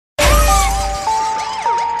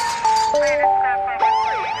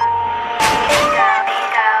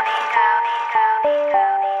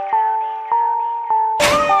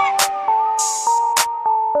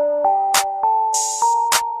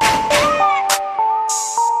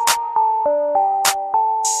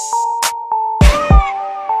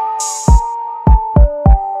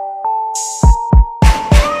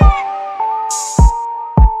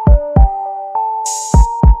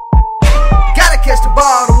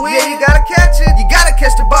Yeah, you gotta catch it. You gotta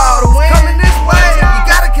catch the ball to win. Coming this way. You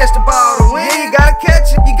gotta catch the ball to win. Yeah, you gotta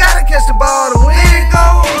catch it. You gotta catch the ball to win. There it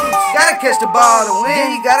goes. Gotta catch the ball to win.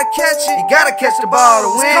 Yeah, you gotta catch it. You gotta catch the ball to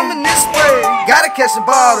win. Coming this way. Gotta catch the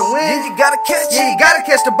ball to win. Yeah, you gotta catch it. Yeah, you gotta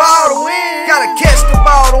catch the ball to win. Gotta catch the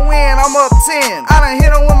ball to win. I'm up 10. I done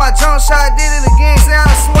hit him with my jump shot, did it again. Say I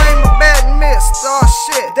done swing my bat and missed. Oh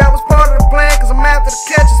shit, that was part of the plan, cause I'm after the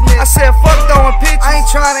catches miss. I said fuck throwing pitches, I ain't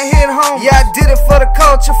trying to hit home. Yeah, I did it for the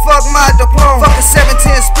culture, fuck my diploma. Fuck a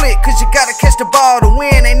 7-10 split, cause you gotta catch the ball to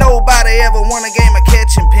win. Ain't nobody ever won a game of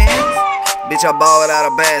catching pins. Bitch, I ball it out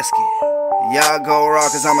of basket. Y'all go raw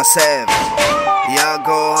cause I'm a savage. Y'all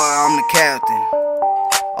go hard, I'm the captain.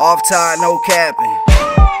 Off tide, no capping.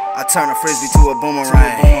 I turn a frisbee to a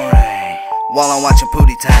boomerang while I'm watching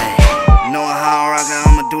Pootie Tang. Knowing how I'm rockin',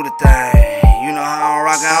 I'ma do the thing. You know how I'm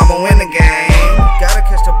rockin', I'ma win the game. Gotta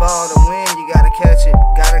catch the ball to win, you gotta catch it.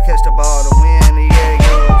 Gotta catch the ball to win, yeah, it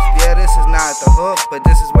goes. Yeah, this is not the hook, but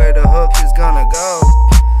this is where the hook is gonna go.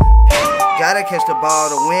 Gotta catch the ball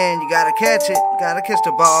to win, you gotta catch it. Gotta catch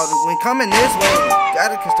the ball to win, coming this way.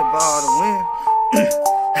 Gotta catch the ball to win.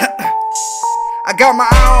 I got my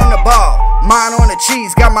eye on the ball, mine on the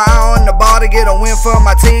cheese. Got my eye on the ball to get a win for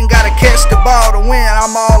my team. Gotta catch the ball to win,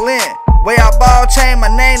 I'm all in. Way I ball, change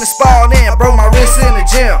my name to Spalled in. Broke my wrist in the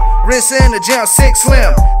gym, 6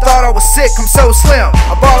 slim. Thought I was sick, I'm so slim.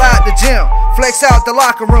 I ball out the gym, flex out the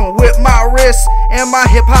locker room with my wrist and my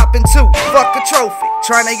hip hopping too. Fuck a trophy,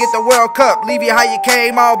 trying to get the World Cup. Leave you how you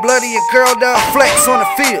came, all bloody and curled up. Flex on the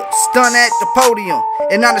field, stun at the podium.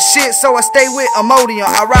 And I'm the shit, so I stay with Imodium.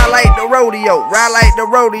 I ride like the rodeo,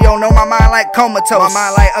 know my mind like comatose, my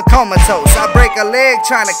mind like a comatose. I break a leg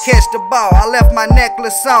trying to catch the ball. I left my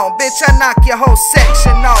necklace on, bitch, I knock your whole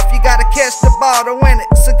section off. You gotta catch the ball to win it,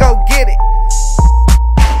 so go get it.